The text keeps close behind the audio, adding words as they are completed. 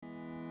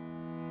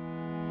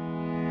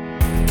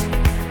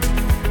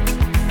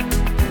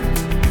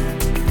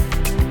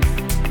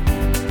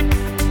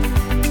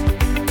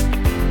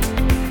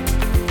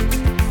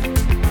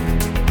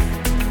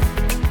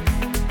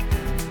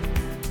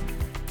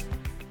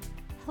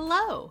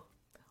Hello.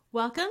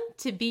 Welcome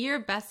to Be Your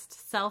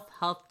Best Self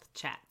Health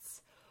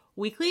Chats,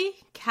 weekly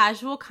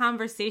casual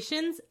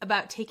conversations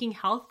about taking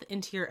health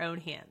into your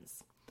own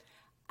hands.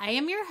 I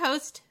am your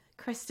host,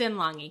 Kristen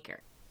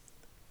Longacre.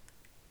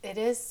 It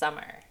is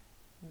summer.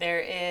 There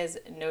is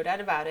no doubt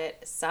about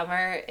it.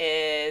 Summer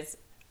is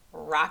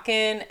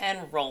rockin'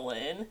 and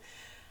rollin'.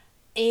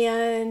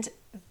 And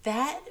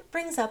that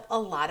brings up a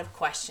lot of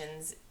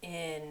questions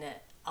in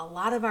a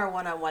lot of our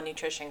one-on-one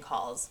nutrition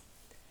calls.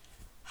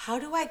 How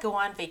do I go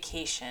on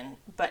vacation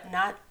but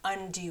not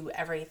undo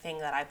everything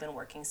that I've been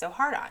working so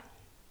hard on?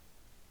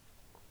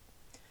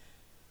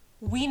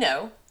 We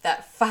know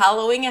that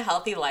following a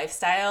healthy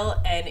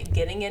lifestyle and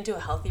getting into a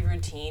healthy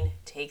routine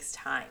takes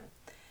time.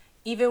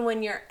 Even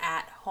when you're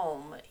at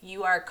home,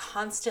 you are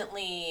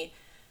constantly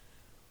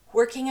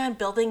working on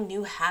building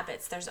new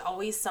habits. There's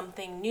always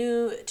something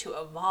new to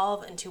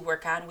evolve and to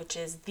work on, which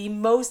is the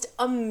most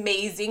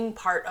amazing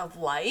part of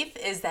life,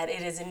 is that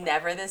it is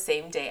never the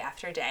same day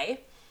after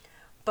day.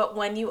 But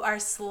when you are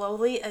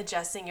slowly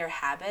adjusting your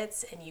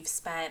habits and you've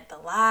spent the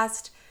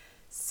last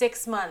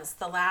 6 months,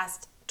 the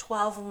last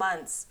 12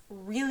 months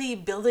really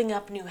building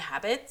up new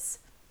habits,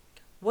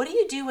 what do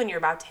you do when you're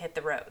about to hit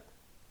the road?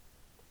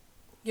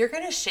 You're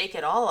going to shake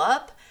it all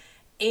up,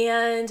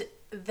 and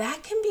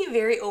that can be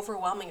very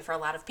overwhelming for a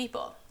lot of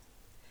people.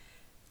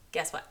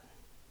 Guess what?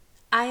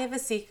 I have a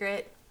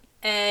secret,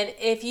 and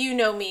if you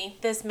know me,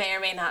 this may or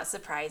may not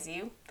surprise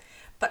you,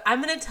 but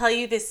I'm going to tell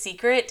you the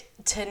secret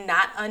to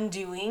not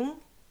undoing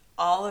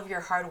all of your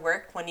hard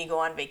work when you go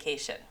on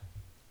vacation.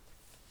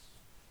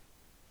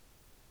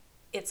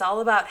 It's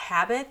all about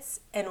habits,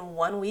 and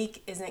 1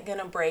 week isn't going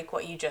to break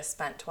what you just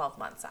spent 12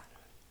 months on.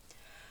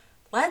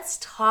 Let's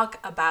talk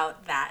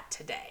about that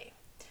today.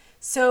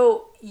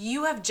 So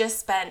you have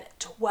just spent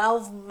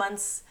 12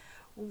 months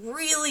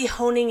really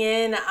honing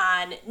in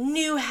on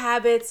new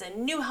habits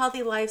and new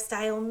healthy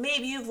lifestyle.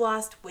 Maybe you've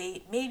lost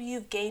weight, maybe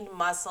you've gained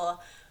muscle.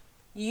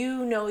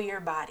 You know your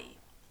body.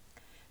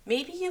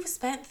 Maybe you've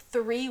spent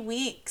 3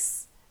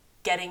 weeks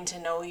getting to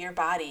know your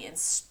body and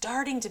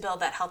starting to build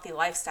that healthy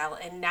lifestyle.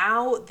 And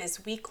now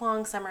this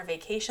week-long summer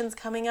vacation's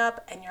coming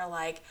up and you're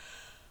like,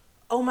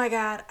 oh my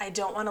God, I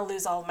don't want to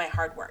lose all of my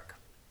hard work.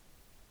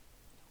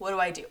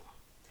 What do?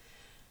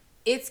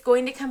 It's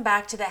going to come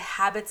back to the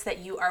habits that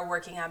you are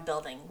working on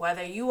building.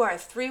 Whether you are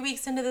 3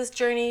 weeks into this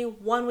journey,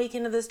 1 week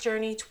into this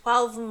journey,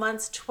 12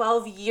 months,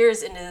 12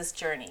 years into this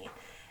journey,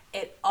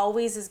 it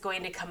always is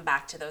going to come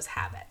back to those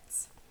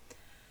habits.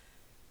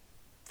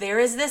 There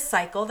is this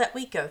cycle that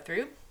we go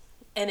through,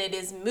 and it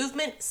is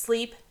movement,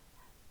 sleep,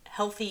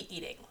 healthy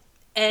eating.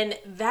 And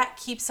that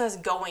keeps us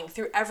going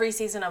through every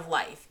season of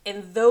life.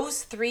 And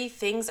those 3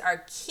 things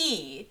are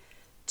key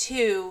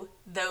to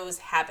those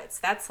habits.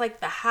 That's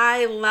like the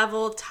high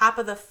level, top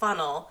of the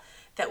funnel,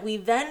 that we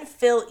then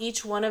fill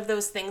each one of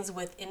those things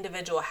with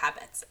individual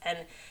habits. And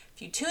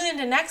if you tune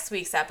into next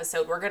week's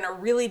episode, we're going to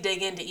really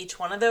dig into each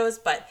one of those.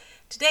 But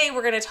today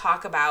we're going to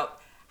talk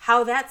about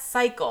how that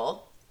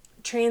cycle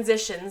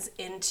transitions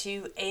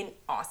into an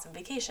awesome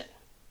vacation.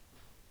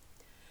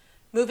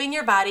 Moving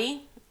your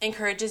body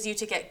encourages you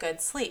to get good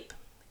sleep.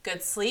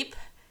 Good sleep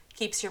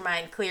keeps your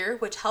mind clear,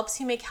 which helps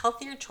you make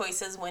healthier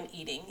choices when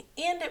eating,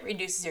 and it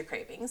reduces your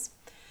cravings.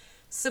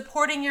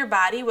 Supporting your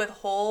body with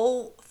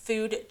whole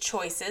food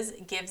choices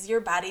gives your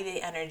body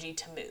the energy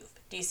to move.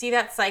 Do you see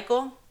that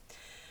cycle?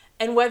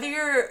 And whether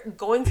you're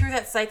going through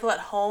that cycle at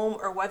home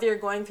or whether you're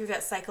going through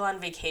that cycle on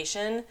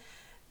vacation,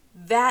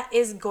 that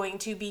is going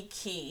to be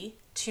key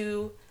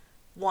to,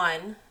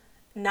 1,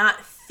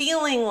 not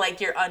feeling like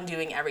you're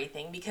undoing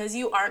everything, because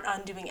you aren't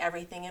undoing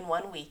everything in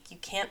 1 week. You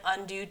can't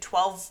undo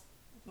 12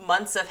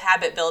 months of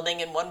habit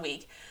building in 1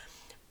 week.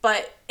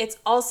 But it's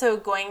also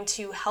going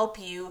to help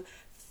you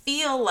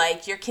feel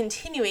like you're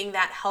continuing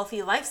that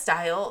healthy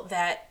lifestyle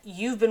that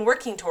you've been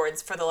working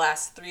towards for the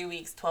last 3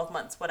 weeks, 12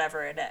 months,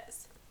 whatever it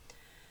is.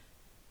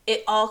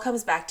 It all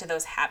comes back to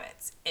those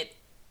habits.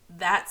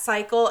 That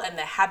cycle and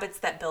the habits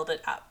that build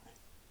it up.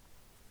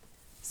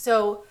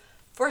 So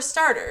for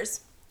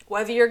starters,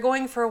 whether you're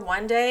going for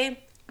 1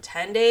 day,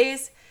 10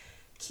 days,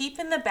 keep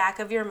in the back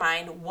of your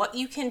mind what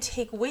you can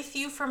take with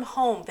you from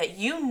home that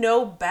you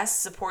know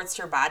best supports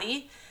your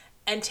body,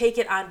 and take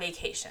it on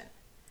vacation.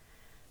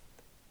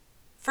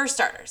 For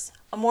starters,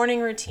 a morning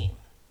routine.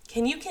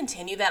 Can you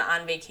continue that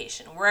on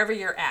vacation, wherever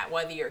you're at,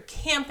 whether you're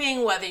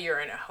camping, whether you're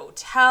in a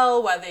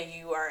hotel, whether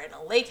you are in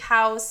a lake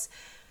house?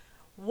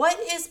 What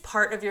is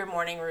part of your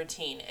morning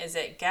routine? Is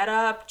it get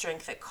up,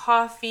 drink the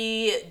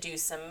coffee, do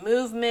some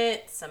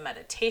movement, some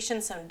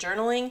meditation, some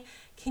journaling?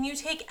 Can you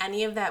take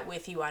any of that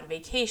with you on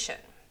vacation?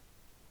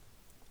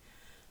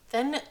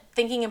 Then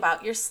thinking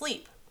about your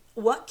sleep.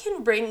 What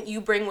can you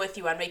bring with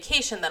you on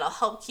vacation that'll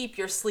help keep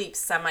your sleep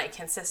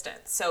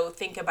semi-consistent? So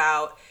think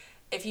about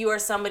if you are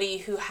somebody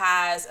who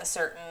has a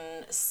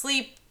certain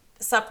sleep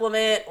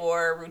supplement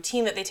or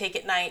routine that they take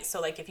at night.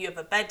 So like if you have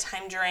a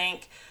bedtime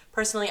drink,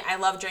 personally, I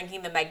love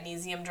drinking the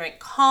magnesium drink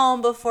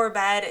Calm before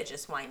bed. It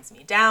just winds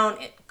me down.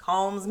 It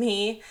calms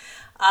me.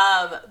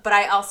 But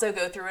I also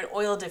go through an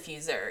oil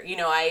diffuser.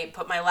 I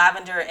put my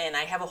lavender in.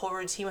 I have a whole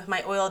routine with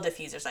my oil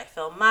diffusers. I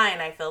fill mine.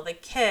 I fill the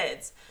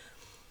kids.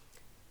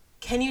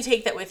 Can you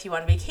take that with you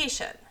on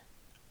vacation?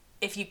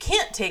 If you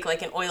can't take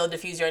like an oil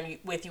diffuser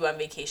with you on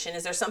vacation,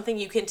 is there something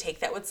you can take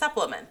that would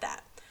supplement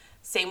that?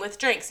 Same with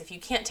drinks. If you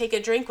can't take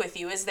a drink with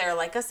you, is there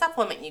like a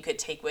supplement you could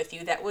take with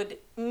you that would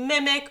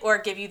mimic or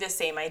give you the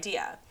same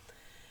idea?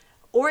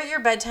 Or your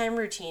bedtime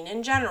routine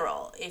in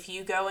general. If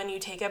you go and you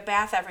take a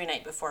bath every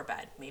night before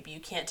bed, maybe you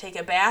can't take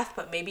a bath,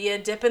 but maybe a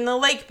dip in the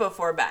lake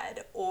before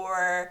bed.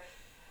 Or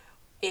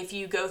if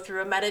you go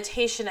through a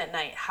meditation at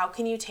night, how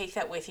can you take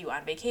that with you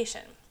on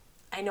vacation?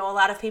 I know a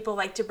lot of people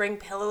like to bring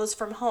pillows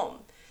from home.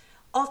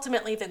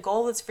 Ultimately, the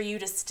goal is for you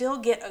to still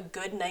get a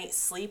good night's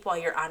sleep while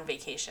you're on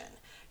vacation.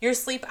 Your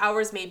sleep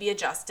hours may be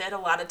adjusted. A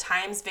lot of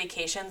times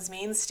vacations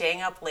mean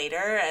staying up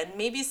later and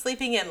maybe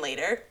sleeping in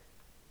later.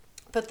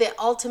 But the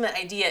ultimate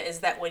idea is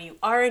that when you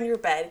are in your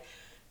bed,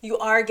 you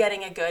are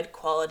getting a good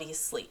quality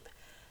sleep.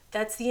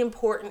 That's the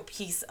important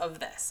piece of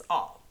this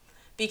all.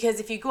 Because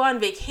if you go on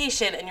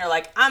vacation and you're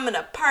like, I'm going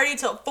to party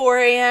till 4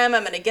 a.m.,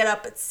 I'm going to get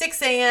up at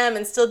 6 a.m.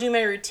 and still do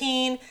my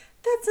routine,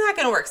 that's not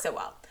going to work so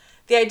well.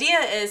 The idea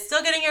is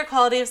still getting your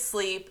quality of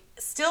sleep,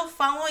 still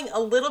following a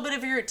little bit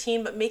of your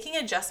routine, but making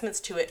adjustments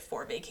to it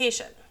for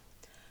vacation.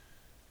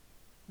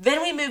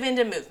 Then we move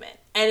into movement.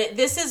 And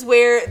this is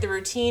where the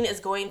routine is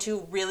going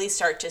to really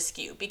start to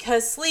skew.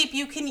 Because sleep,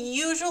 you can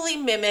usually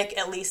mimic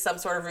at least some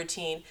sort of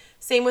routine.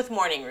 Same with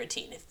morning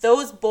routine. If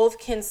those both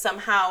can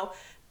somehow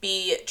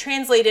be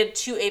translated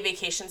to a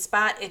vacation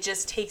spot, it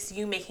just takes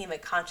you making the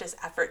conscious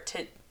effort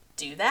to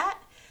do that.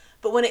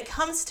 But when it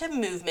comes to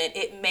movement,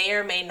 it may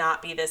or may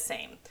not be the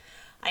same.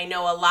 I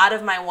know a lot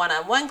of my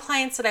one-on-one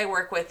clients that I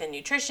work with in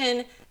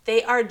nutrition,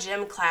 they are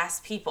gym class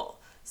people.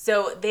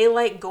 So they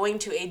like going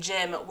to a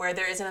gym where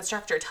there is an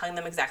instructor telling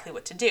them exactly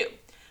what to do.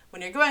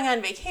 When you're going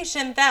on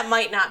vacation, that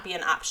might not be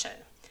an option.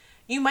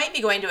 You might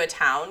be going to a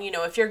town,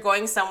 if you're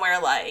going somewhere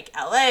like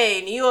LA,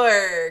 New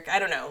York, I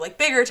don't know, like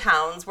bigger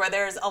towns where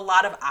there's a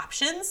lot of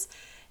options.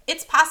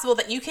 It's possible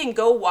that you can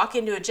go walk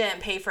into a gym,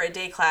 pay for a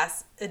day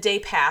pass,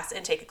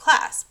 and take a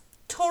class.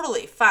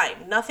 Totally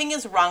fine. Nothing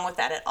is wrong with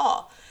that at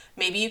all.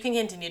 Maybe you can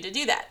continue to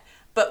do that.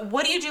 But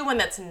what do you do when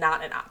that's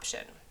not an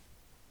option?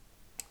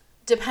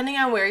 Depending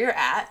on where you're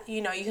at,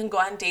 you can go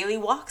on daily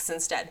walks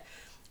instead.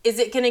 Is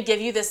it going to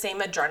give you the same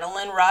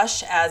adrenaline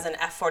rush as an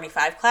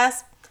F45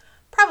 class?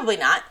 Probably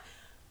not.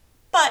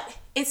 But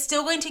it's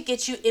still going to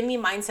get you in the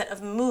mindset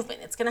of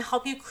movement. It's going to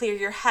help you clear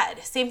your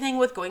head. Same thing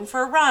with going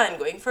for a run,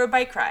 going for a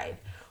bike ride.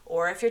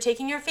 Or if you're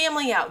taking your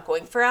family out,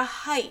 going for a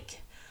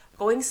hike,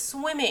 going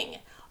swimming.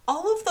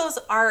 All of those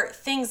are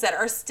things that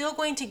are still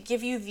going to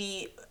give you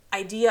the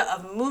idea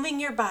of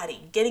moving your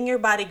body, getting your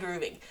body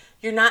grooving.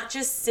 You're not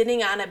just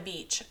sitting on a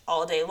beach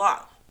all day long.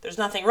 There's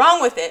nothing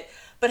wrong with it,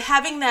 but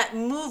having that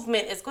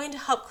movement is going to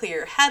help clear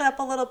your head up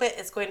a little bit.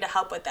 It's going to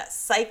help with that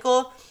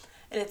cycle,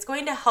 and it's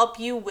going to help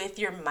you with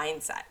your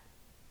mindset.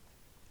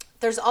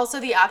 There's also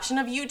the option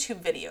of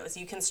YouTube videos.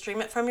 You can stream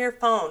it from your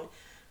phone,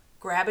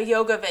 grab a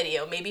yoga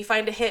video, maybe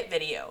find a HIIT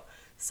video,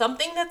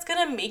 something that's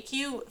going to make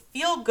you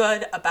feel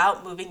good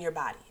about moving your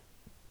body.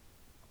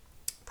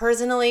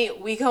 Personally,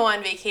 we go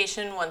on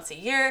vacation once a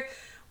year.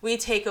 We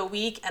take a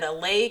week at a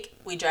lake.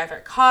 We drive our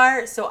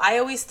car. So I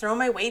always throw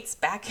my weights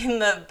back in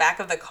the back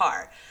of the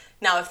car.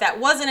 Now, if that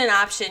wasn't an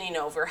option,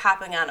 if we're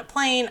hopping on a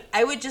plane,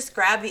 I would just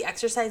grab the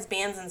exercise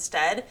bands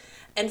instead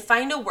and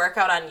find a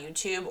workout on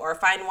YouTube or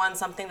find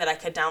something that I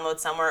could download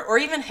somewhere, or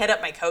even hit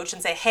up my coach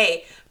and say,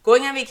 hey,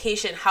 going on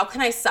vacation, how can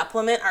I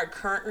supplement our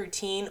current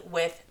routine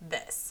with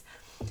this?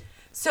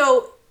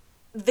 So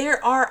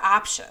there are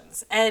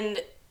options,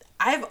 and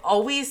I've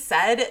always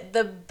said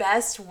the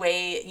best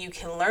way you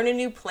can learn a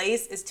new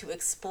place is to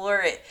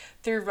explore it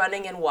through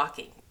running and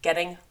walking,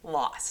 getting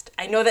lost.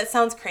 I know that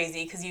sounds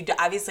crazy because you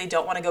obviously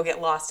don't want to go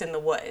get lost in the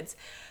woods,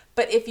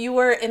 but if you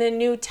were in a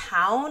new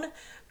town,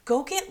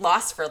 go get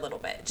lost for a little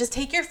bit. Just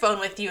take your phone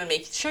with you and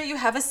make sure you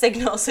have a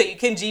signal so you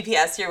can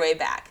GPS your way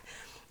back.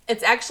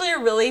 It's actually a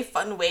really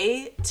fun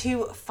way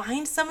to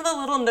find some of the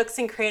little nooks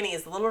and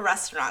crannies, little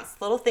restaurants,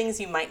 little things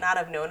you might not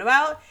have known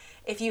about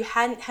if you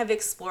hadn't have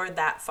explored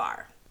that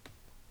far.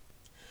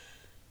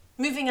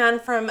 Moving on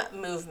from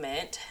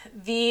movement,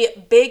 the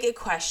big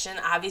question,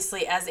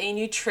 obviously, as a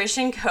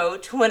nutrition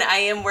coach when I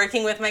am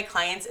working with my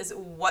clients is,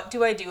 what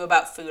do I do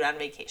about food on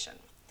vacation?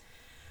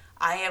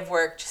 I have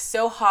worked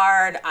so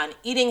hard on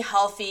eating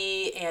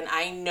healthy, and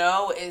I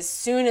know as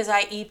soon as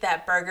I eat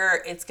that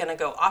burger, it's going to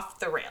go off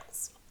the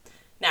rails.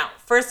 Now,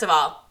 first of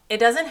all, it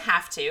doesn't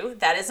have to.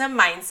 That is a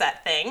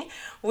mindset thing.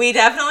 We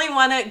definitely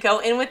want to go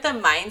in with the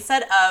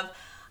mindset of,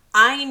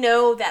 I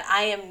know that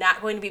I am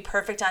not going to be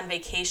perfect on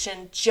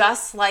vacation,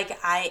 just like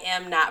I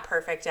am not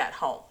perfect at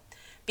home.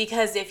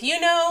 Because if you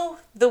know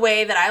the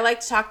way that I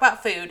like to talk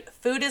about food,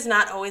 food is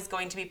not always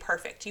going to be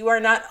perfect. You are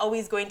not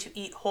always going to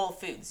eat whole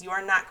foods. You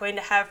are not going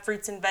to have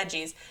fruits and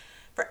veggies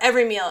for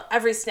every meal,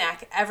 every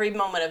snack, every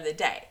moment of the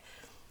day.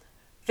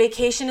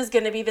 Vacation is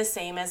going to be the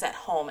same as at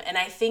home. And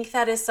I think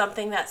that is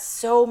something that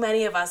so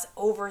many of us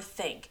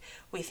overthink.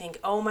 We think,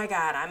 oh my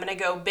God, I'm going to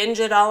go binge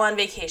it all on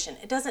vacation.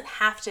 It doesn't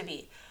have to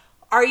be.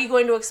 Are you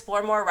going to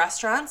explore more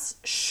restaurants?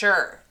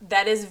 Sure.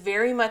 That is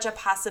very much a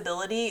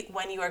possibility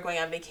when you are going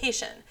on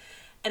vacation.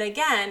 And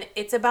again,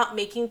 it's about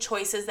making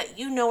choices that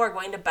you know are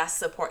going to best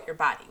support your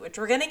body, which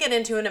we're going to get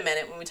into in a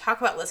minute when we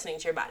talk about listening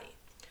to your body.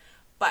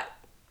 But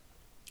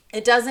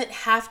it doesn't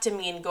have to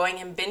mean going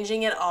and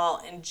binging it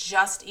all and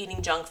just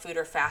eating junk food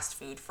or fast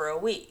food for a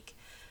week.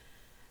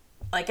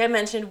 Like I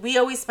mentioned, we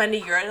always spend a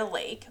year at a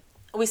lake.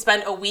 We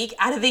spend a week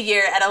out of the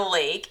year at a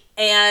lake,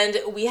 and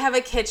we have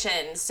a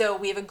kitchen, so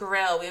we have a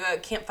grill, we have a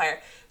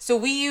campfire. So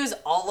we use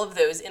all of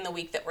those in the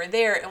week that we're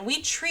there, and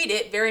we treat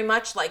it very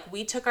much like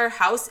we took our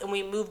house and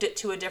we moved it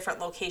to a different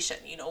location.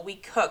 You know, we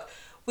cook.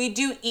 We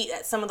do eat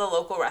at some of the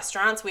local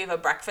restaurants. We have a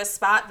breakfast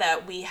spot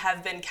that we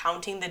have been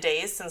counting the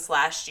days since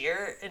last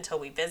year until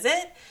we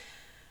visit.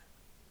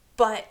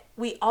 But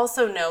we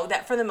also know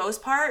that for the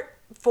most part,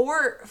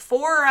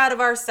 four out of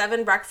our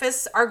 7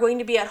 breakfasts are going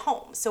to be at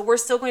home. So we're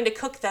still going to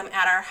cook them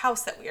at our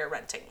house that we are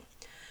renting.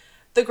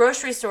 The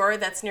grocery store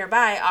that's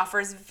nearby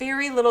offers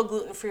very little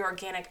gluten-free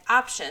organic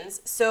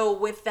options. So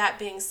with that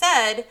being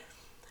said,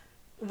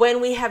 when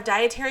we have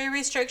dietary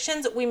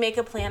restrictions, we make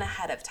a plan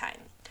ahead of time.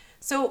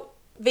 So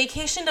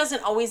vacation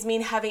doesn't always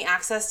mean having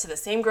access to the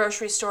same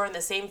grocery store and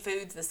the same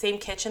foods, the same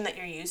kitchen that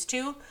you're used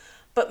to,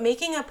 but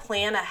making a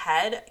plan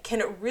ahead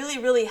can really,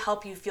 really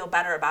help you feel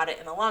better about it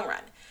in the long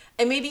run.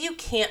 And maybe you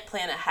can't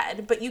plan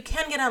ahead, but you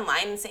can get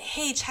online and say,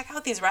 hey, check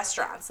out these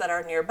restaurants that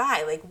are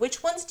nearby. Like,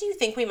 which ones do you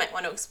think we might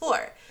want to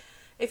explore?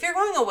 If you're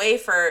going away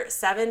for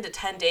 7 to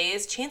 10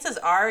 days, chances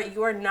are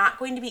you are not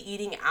going to be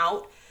eating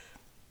out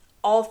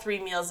all 3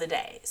 meals a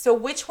day. So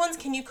which ones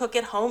can you cook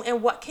at home,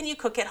 and what can you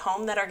cook at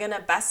home that are going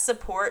to best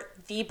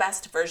support the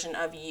best version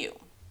of you?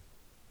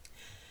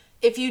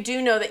 If you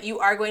do know that you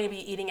are going to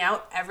be eating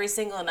out every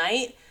single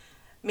night,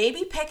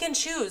 maybe pick and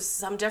choose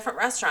some different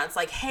restaurants.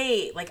 Like,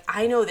 hey, like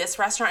I know this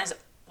restaurant is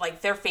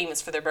like they're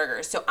famous for their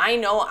burgers. So I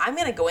know I'm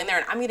going to go in there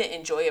and I'm going to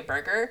enjoy a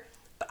burger,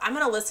 but I'm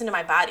going to listen to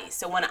my body.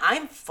 So when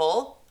I'm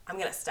full, I'm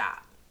going to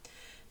stop.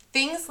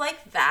 Things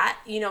like that,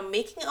 you know,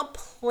 making a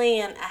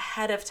plan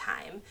ahead of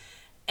time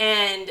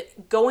and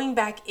going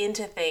back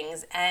into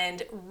things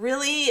and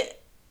really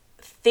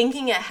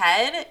thinking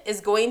ahead is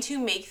going to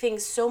make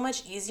things so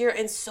much easier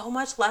and so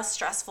much less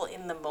stressful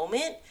in the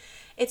moment.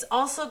 It's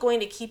also going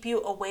to keep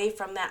you away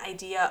from that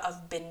idea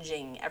of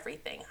binging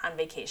everything on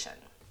vacation.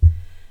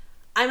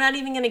 I'm not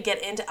even going to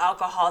get into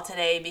alcohol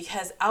today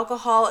because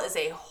alcohol is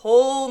a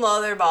whole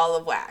nother ball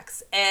of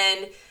wax.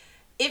 And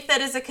if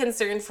that is a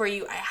concern for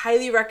you, I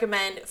highly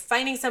recommend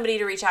finding somebody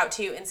to reach out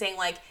to and saying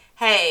like,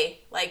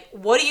 hey, like,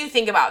 what do you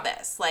think about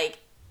this? Like,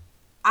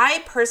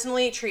 I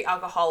personally treat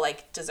alcohol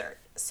like dessert.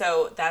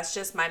 So that's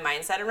just my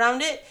mindset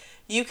around it.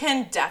 You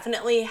can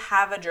definitely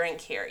have a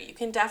drink here. You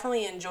can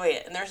definitely enjoy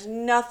it. And there's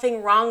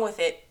nothing wrong with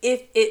it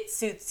if it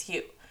suits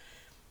you.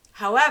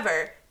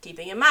 However,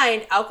 keeping in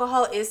mind,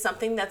 alcohol is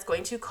something that's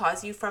going to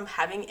cause you from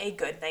having a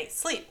good night's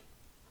sleep.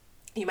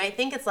 You might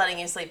think it's letting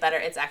you sleep better.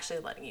 It's actually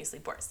letting you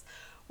sleep worse.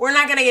 We're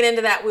not going to get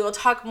into that. We will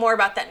talk more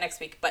about that next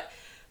week. But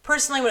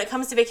personally, when it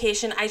comes to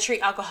vacation, I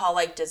treat alcohol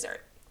like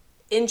dessert.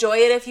 Enjoy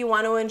it if you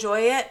want to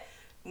enjoy it.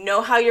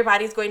 Know how your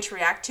body's going to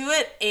react to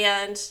it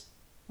and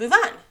move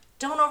on.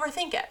 Don't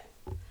overthink it.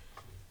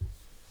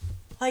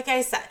 Like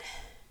I said,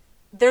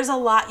 there's a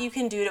lot you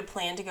can do to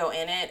plan to go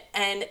in it,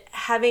 and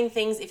having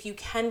things, if you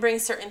can bring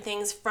certain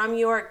things from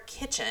your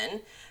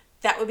kitchen,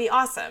 that would be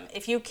awesome.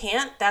 If you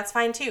can't, that's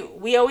fine too.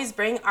 We always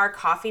bring our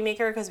coffee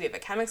maker because we have a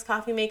Chemex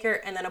coffee maker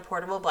and then a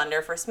portable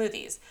blender for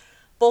smoothies.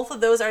 Both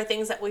of those are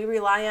things that we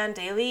rely on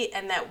daily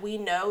and that we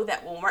know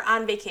that when we're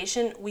on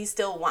vacation, we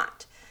still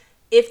want.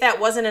 If that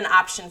wasn't an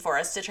option for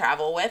us to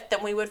travel with,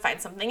 then we would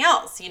find something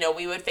else. You know,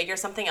 we would figure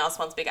something else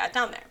once we got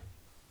down there.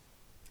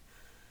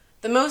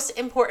 The most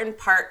important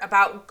part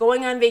about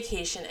going on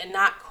vacation and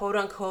not quote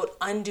unquote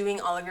undoing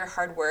all of your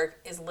hard work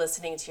is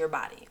listening to your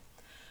body.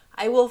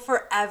 I will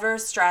forever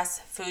stress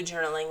food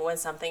journaling when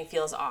something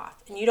feels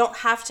off. And you don't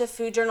have to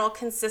food journal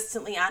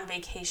consistently on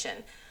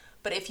vacation.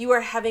 But if you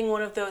are having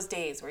one of those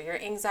days where your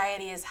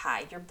anxiety is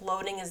high, your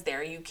bloating is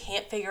there, you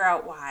can't figure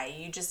out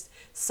why,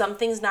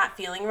 something's not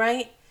feeling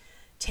right,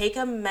 take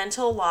a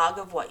mental log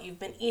of what you've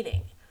been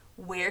eating.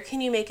 Where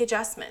can you make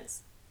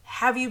adjustments?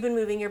 Have you been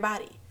moving your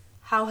body?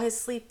 How has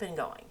sleep been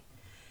going?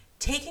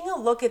 Taking a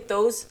look at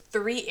those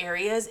 3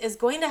 areas is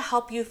going to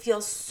help you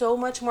feel so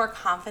much more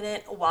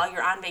confident while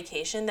you're on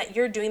vacation that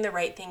you're doing the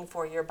right thing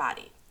for your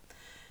body.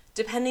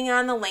 Depending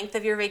on the length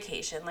of your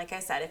vacation, like I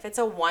said, if it's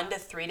a 1 to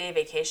 3 day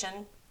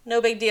vacation, no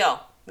big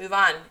deal. Move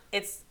on.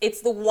 It's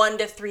the 1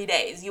 to 3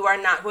 days. You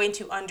are not going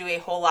to undo a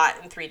whole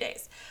lot in 3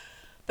 days.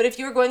 But if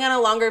you're going on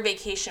a longer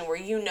vacation where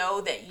you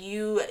know that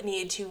you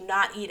need to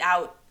not eat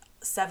out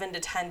 7 to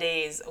 10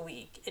 days a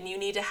week and you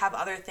need to have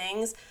other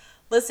things,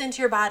 listen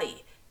to your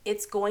body.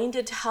 It's going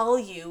to tell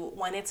you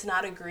when it's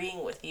not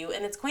agreeing with you,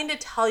 and it's going to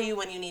tell you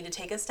when you need to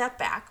take a step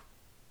back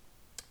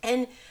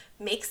and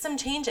make some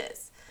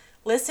changes.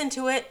 Listen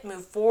to it,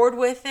 move forward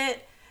with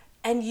it,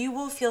 and you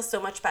will feel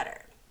so much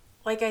better.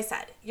 Like I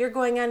said, you're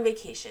going on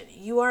vacation.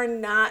 You are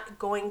not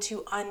going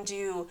to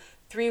undo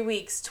 3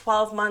 weeks,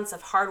 12 months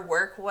of hard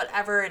work,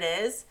 whatever it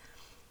is.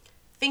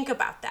 Think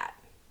about that.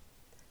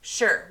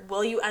 Sure,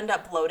 will you end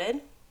up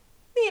bloated?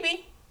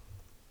 Maybe.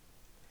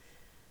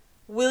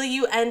 Will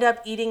you end up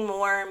eating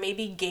more,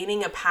 maybe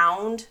gaining a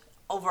pound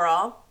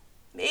overall?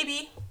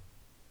 Maybe.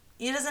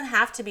 It doesn't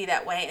have to be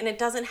that way, and it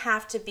doesn't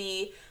have to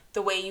be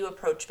the way you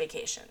approach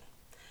vacation.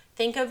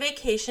 Think of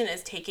vacation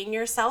as taking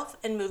yourself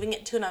and moving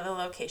it to another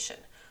location.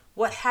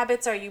 What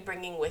habits are you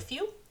bringing with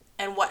you,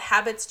 and what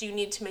habits do you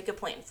need to make a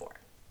plan for?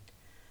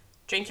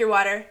 Drink your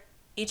water,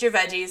 eat your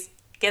veggies,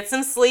 get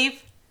some sleep,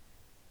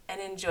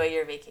 and enjoy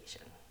your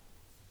vacation.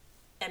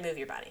 And move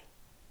your body.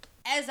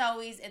 As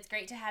always, it's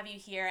great to have you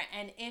here.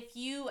 And if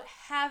you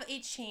have a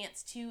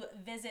chance to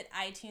visit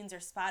iTunes or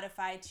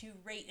Spotify to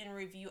rate and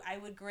review, I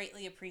would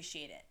greatly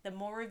appreciate it. The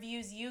more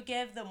reviews you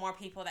give, the more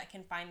people that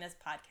can find this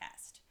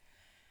podcast.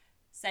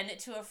 Send it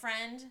to a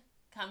friend.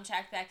 Come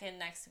check back in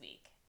next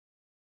week.